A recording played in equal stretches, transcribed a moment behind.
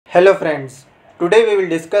Hello friends, today we will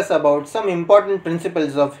discuss about some important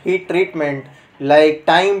principles of heat treatment like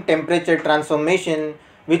time temperature transformation,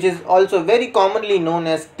 which is also very commonly known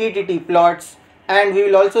as TTT plots, and we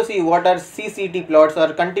will also see what are CCT plots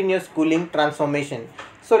or continuous cooling transformation.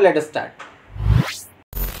 So let us start.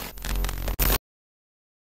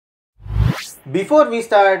 Before we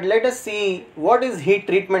start, let us see what is heat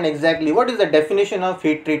treatment exactly. What is the definition of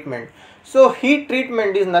heat treatment? So heat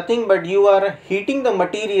treatment is nothing but you are heating the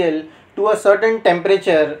material to a certain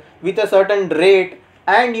temperature with a certain rate,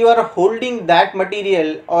 and you are holding that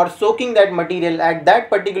material or soaking that material at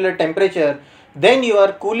that particular temperature. Then you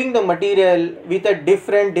are cooling the material with a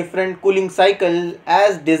different cooling cycle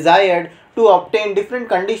as desired to obtain different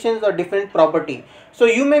conditions or different property. So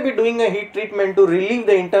you may be doing a heat treatment to relieve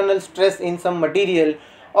the internal stress in some material,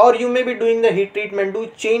 or you may be doing the heat treatment to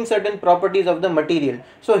change certain properties of the material.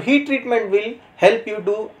 So heat treatment will help you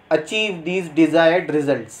to achieve these desired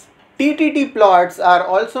results. TTT plots are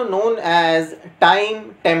also known as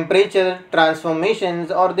time temperature transformations,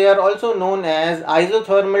 or they are also known as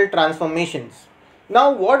isothermal transformations.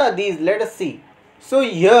 Now what are these? Let us see. So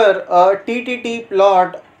here a TTT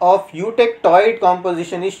plot of eutectoid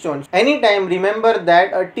composition is shown. Anytime remember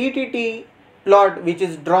that a TTT plot which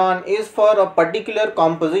is drawn is for a particular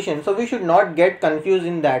composition, so we should not get confused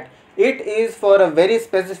in that. It is for a very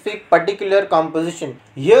specific particular composition.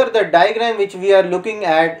 Here the diagram which we are looking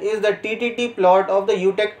at is the TTT plot of the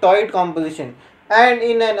eutectoid composition, and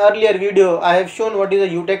in an earlier video I have shown what is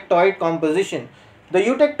a eutectoid composition. The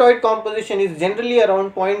eutectoid composition is generally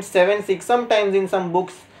around 0.76. Sometimes in some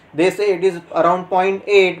books they say it is around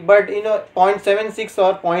 0.8, but 0.76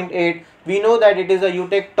 or 0.8, we know that it is a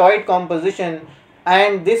eutectoid composition,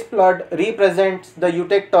 and this plot represents the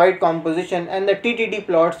eutectoid composition and the TTT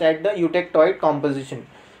plots at the eutectoid composition.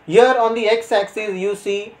 Here on the x-axis you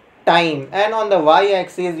see time, and on the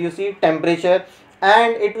y-axis you see temperature,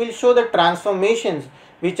 and it will show the transformations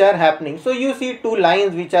which are happening. So you see two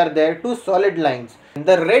lines which are there, two solid lines.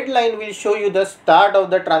 The red line will show you the start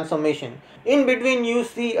of the transformation. In between you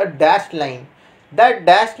see a dashed line. That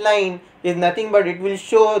dashed line is nothing but it will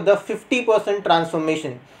show the 50%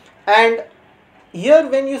 transformation. And here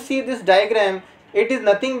when you see this diagram, it is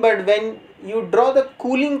nothing but when you draw the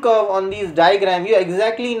cooling curve on these diagram, you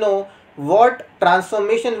exactly know what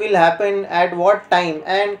transformation will happen at what time,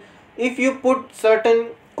 and if you put certain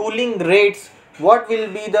cooling rates, what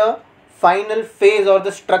will be the final phase or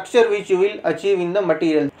the structure which you will achieve in the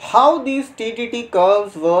material. How these TTT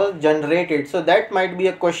curves were generated, so that might be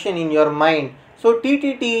a question in your mind. So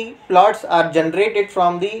TTT plots are generated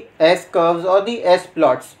from the S curves or the S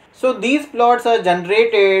plots. So these plots are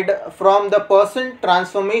generated from the percent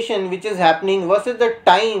transformation which is happening versus the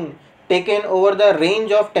time taken over the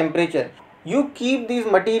range of temperature. You keep these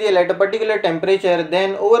material at a particular temperature,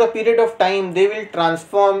 then over a period of time they will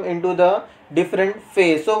transform into the different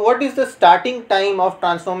phase. So what is the starting time of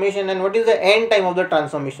transformation and what is the end time of the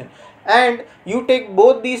transformation, and you take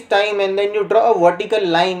both these time and then you draw a vertical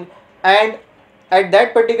line, and at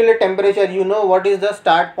that particular temperature you know what is the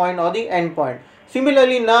start point or the end point.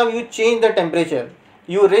 Similarly, now you change the temperature,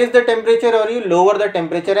 you raise the temperature or you lower the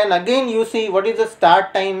temperature, and again you see what is the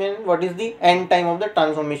start time and what is the end time of the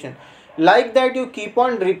transformation. Like that you keep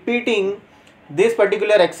on repeating this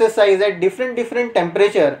particular exercise at different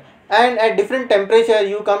temperature, and at different temperature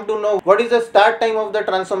you come to know what is the start time of the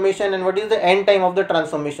transformation and what is the end time of the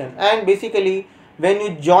transformation. And basically when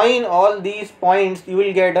you join all these points you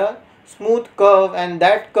will get a smooth curve, and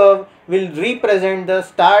that curve will represent the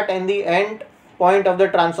start and the end point of the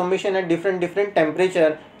transformation at different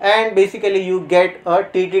temperature, and basically you get a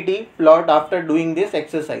TTT plot after doing this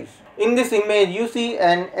exercise. In this image you see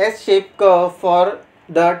an S-shaped curve for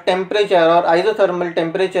the temperature or isothermal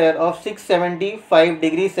temperature of 675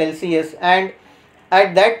 degrees Celsius, and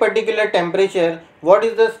at that particular temperature what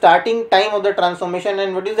is the starting time of the transformation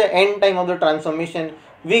and what is the end time of the transformation,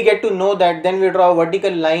 we get to know that. Then we draw a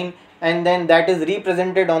vertical line, and then that is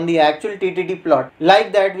represented on the actual TTT plot.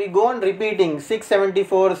 Like that we go on repeating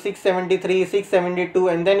 674, 673, 672,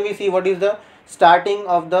 and then we see what is the starting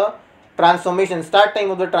of the transformation, start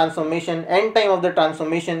time of the transformation, end time of the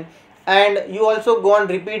transformation, and you also go on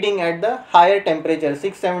repeating at the higher temperature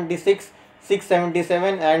 676,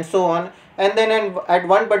 677 and so on, and then at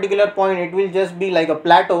one particular point it will just be like a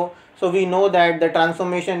plateau. So we know that the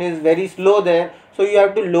transformation is very slow there, so you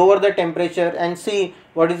have to lower the temperature and see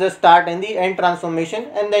what is the start and the end transformation,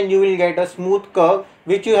 and then you will get a smooth curve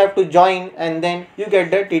which you have to join, and then you get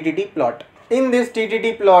the TTT plot. In this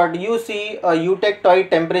TTT plot you see a eutectoid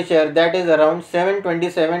temperature that is around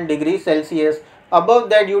 727 degrees Celsius above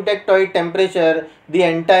that eutectoid temperature the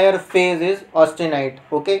entire phase is austenite.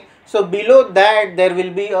 Okay, so below that there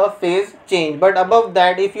will be a phase change, but above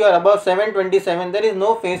that, if you are above 727, there is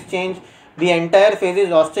no phase change, the entire phase is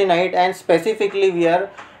austenite, and specifically we are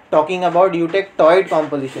talking about eutectoid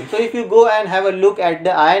composition. So if you go and have a look at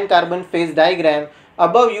the iron carbon phase diagram,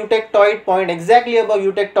 above eutectoid point, exactly above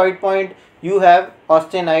eutectoid point, you have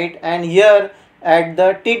austenite, and here at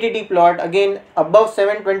the TTT plot, again above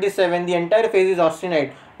 727, the entire phase is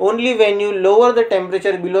austenite. Only when you lower the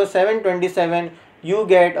temperature below 727, you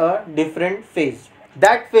get a different phase.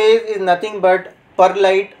 That phase is nothing but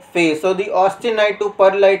perlite phase. So the austenite to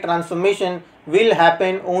perlite transformation will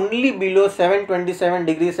happen only below 727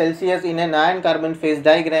 degrees Celsius in an iron carbon phase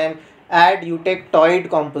diagram at eutectoid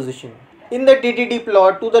composition. In the TTT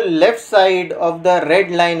plot, to the left side of the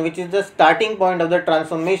red line, which is the starting point of the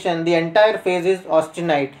transformation, the entire phase is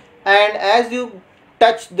austenite, and as you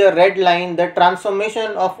touch the red line, the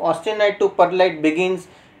transformation of austenite to perlite begins,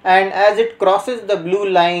 and as it crosses the blue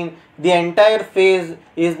line, the entire phase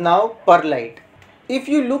is now perlite. If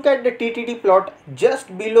you look at the TTT plot,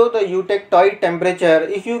 just below the eutectoid temperature,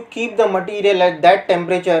 if you keep the material at that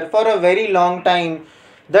temperature for a very long time,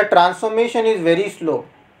 the transformation is very slow.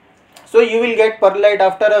 So you will get perlite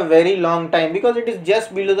after a very long time, because it is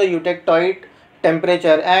just below the eutectoid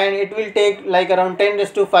temperature, and it will take like around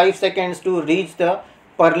 10⁵ seconds to reach the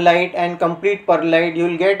perlite, and complete perlite you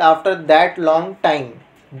will get after that long time.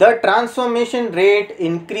 The transformation rate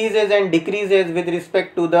increases and decreases with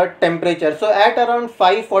respect to the temperature. So at around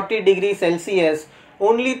 540 degrees Celsius,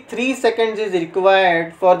 only 3 seconds is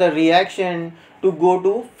required for the reaction to go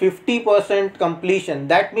to 50% completion.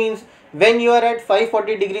 That means when you are at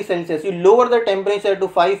 540 degrees Celsius, you lower the temperature to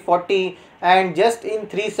 540, and just in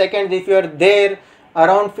 3 seconds, if you are there,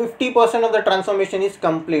 around 50% of the transformation is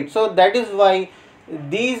complete. So that is why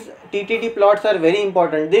these TTT plots are very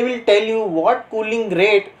important. They will tell you what cooling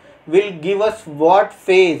rate will give us what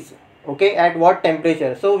phase, okay, at what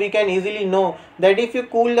temperature. So we can easily know that if you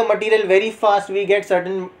cool the material very fast, we get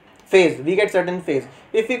certain phase,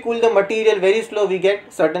 if we cool the material very slow, we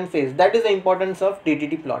get certain phase. That is the importance of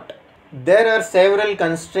TTT plot. There are several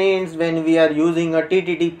constraints when we are using a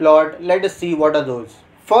TTT plot. Let us see what are those.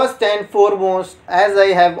 First and foremost, as I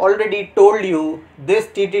have already told you, this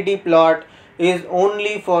TTT plot is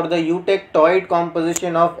only for the eutectoid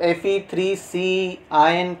composition of Fe3C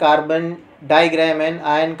iron carbon diagram and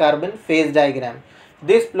iron carbon phase diagram.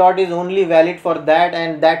 This plot is only valid for that,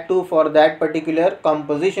 and that too for that particular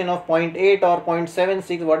composition of 0.8 or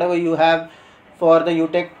 0.76, whatever you have for the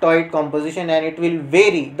eutectoid composition, and it will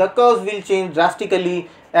vary. The curves will change drastically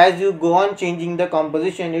as you go on changing the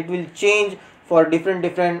composition. It will change for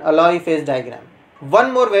different alloy phase diagram.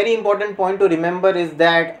 One more very important point to remember is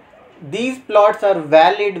that these plots are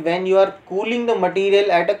valid when you are cooling the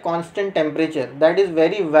material at a constant temperature. That is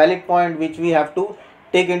very valid point which we have to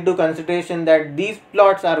take into consideration, that these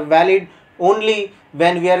plots are valid only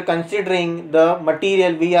when we are considering the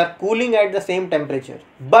material we are cooling at the same temperature.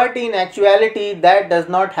 But in actuality that does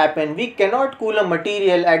not happen. We cannot cool a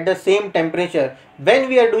material at the same temperature. When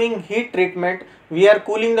we are doing heat treatment, we are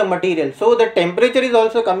cooling the material, so the temperature is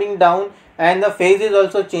also coming down and the phase is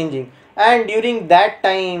also changing, and during that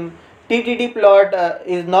time TTT plot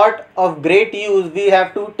is not of great use. We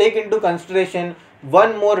have to take into consideration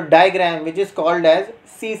one more diagram which is called as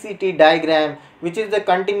CCT diagram, which is the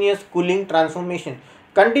continuous cooling transformation.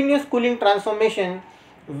 Continuous cooling transformation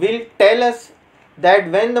will tell us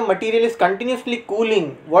that when the material is continuously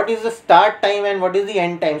cooling, what is the start time and what is the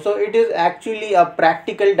end time. So it is actually a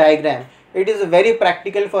practical diagram. It is very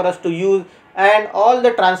practical for us to use, and all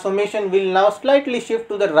the transformation will now slightly shift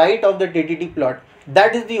to the right of the TTT plot.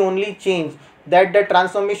 That is the only change, that the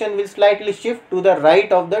transformation will slightly shift to the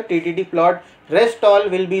right of the TTT plot. Rest all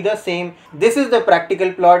will be the same. This is the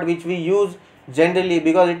practical plot which we use generally,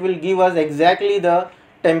 because it will give us exactly the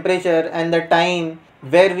temperature and the time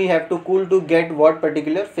where we have to cool to get what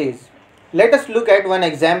particular phase. Let us look at one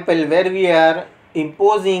example where we are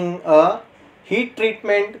imposing a heat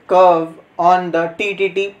treatment curve on the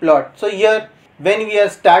TTT plot. So here, when we are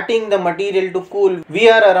starting the material to cool, we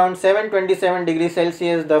are around 727 degrees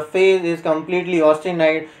Celsius, the phase is completely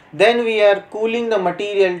austenite. Then we are cooling the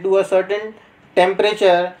material to a certain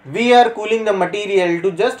temperature. We are cooling the material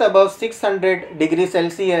to just above 600 degrees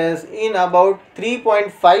Celsius. In about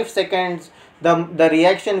 3.5 seconds, the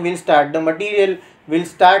reaction will start. The material will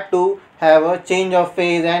start to have a change of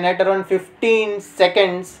phase, and at around 15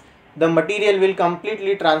 seconds, the material will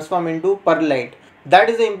completely transform into perlite. That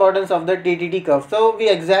is the importance of the TTT curve. So we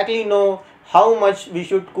exactly know how much we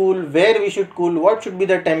should cool, where we should cool, what should be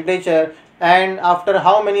the temperature and after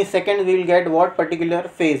how many seconds we will get what particular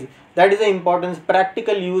phase. That is the importance,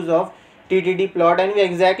 practical use of TTT plot, and we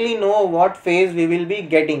exactly know what phase we will be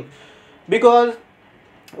getting. Because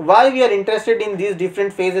why we are interested in these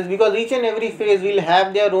different phases, because each and every phase will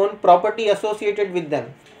have their own property associated with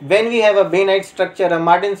them. When we have a Bainite structure, a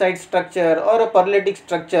Martensite structure, or a Perletic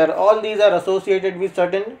structure, all these are associated with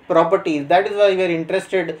certain properties. That is why we are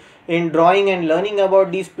interested in drawing and learning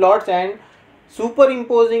about these plots and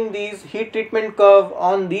superimposing these heat treatment curve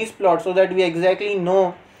on these plots, so that we exactly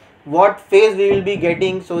know what phase we will be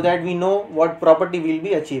getting, so that we know what property we will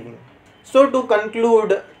be achieving. So to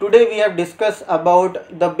conclude, today we have discussed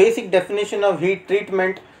about the basic definition of heat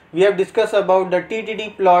treatment, we have discussed about the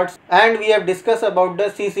TTT plots, and we have discussed about the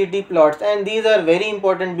CCT plots, and these are very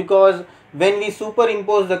important because when we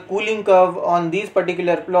superimpose the cooling curve on these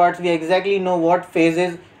particular plots, we exactly know what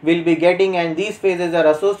phases we'll be getting, and these phases are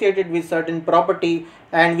associated with certain property,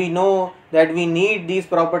 and we know that we need these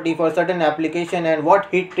property for certain application and what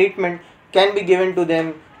heat treatment can be given to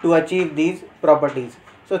them to achieve these properties.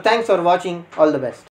 So thanks for watching. All the best.